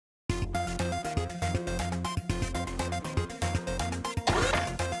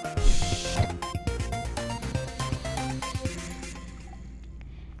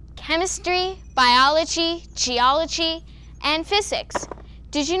chemistry, biology, geology, and physics.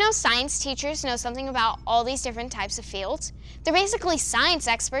 Did you know science teachers know something about all these different types of fields? They're basically science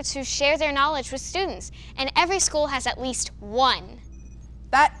experts who share their knowledge with students, and every school has at least one.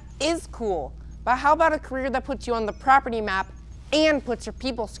 That is cool, but how about a career that puts you on the property map and puts your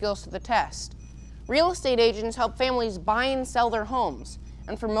people skills to the test? Real estate agents help families buy and sell their homes,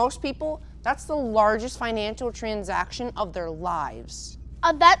 and for most people, that's the largest financial transaction of their lives.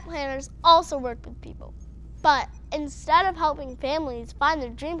 Event planners also work with people, but instead of helping families find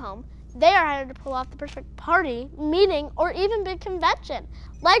their dream home, they are hired to pull off the perfect party, meeting, or even big convention.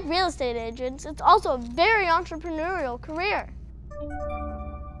 Like real estate agents, it's also a very entrepreneurial career.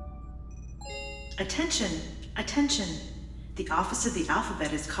 Attention, attention. The Office of the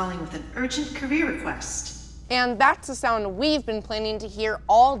Alphabet is calling with an urgent career request. And that's the sound we've been planning to hear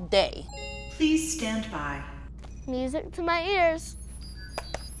all day. Please stand by. Music to my ears.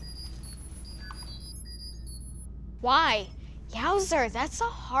 Why? Yowzer, that's a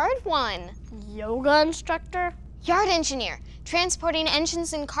hard one. Yoga instructor. Yard engineer, transporting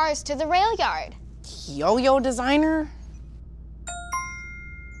engines and cars to the rail yard. Yo-yo designer?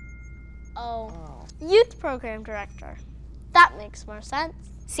 Oh, youth program director. That makes more sense.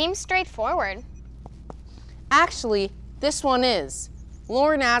 Seems straightforward. Actually, this one is.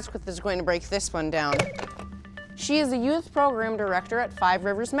 Lauren Asquith is going to break this one down. She is a youth program director at Five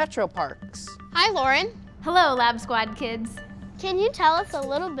Rivers Metro Parks. Hi, Lauren. Hello, Lab Squad kids. Can you tell us a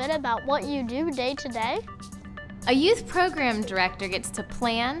little bit about what you do day to day? A youth program director gets to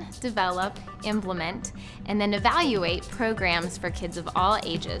plan, develop, implement, and then evaluate programs for kids of all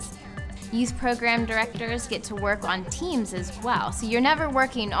ages. Youth program directors get to work on teams as well, so you're never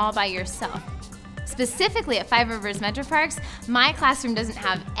working all by yourself. Specifically at Five Rivers Metro Parks, my classroom doesn't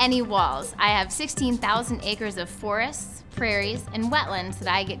have any walls. I have 16,000 acres of forests, prairies, and wetlands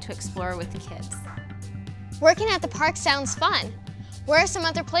that I get to explore with the kids. Working at the park sounds fun. Where are some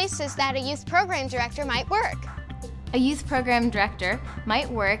other places that a youth program director might work? A youth program director might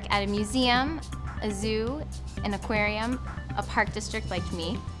work at a museum, a zoo, an aquarium, a park district like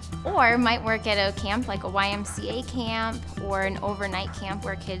me, or might work at a camp like a YMCA camp or an overnight camp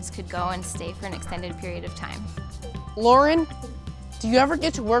where kids could go and stay for an extended period of time. Lauren, do you ever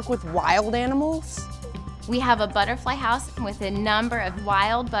get to work with wild animals? We have a butterfly house with a number of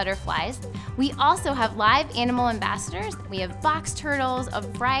wild butterflies. We also have live animal ambassadors. We have box turtles, a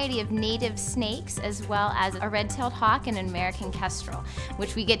variety of native snakes, as well as a red-tailed hawk and an American kestrel,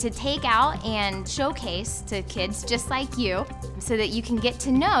 which we get to take out and showcase to kids just like you so that you can get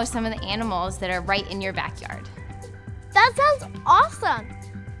to know some of the animals that are right in your backyard. That sounds awesome!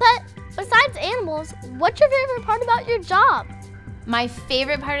 But besides animals, what's your favorite part about your job? My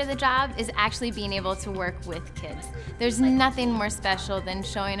favorite part of the job is actually being able to work with kids. There's nothing more special than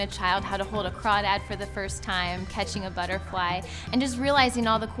showing a child how to hold a crawdad for the first time, catching a butterfly, and just realizing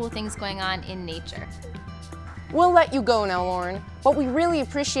all the cool things going on in nature. We'll let you go now, Lauren, but we really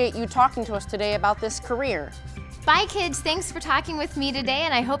appreciate you talking to us today about this career. Bye kids, thanks for talking with me today,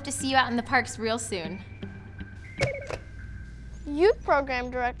 and I hope to see you out in the parks real soon. Youth program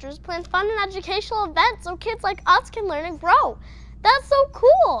directors plan fun and educational events so kids like us can learn and grow. That's so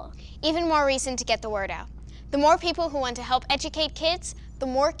cool! Even more reason to get the word out. The more people who want to help educate kids, the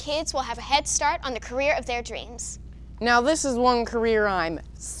more kids will have a head start on the career of their dreams. Now this is one career I'm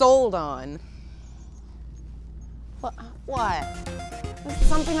sold on. What? This is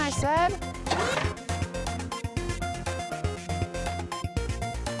something I said?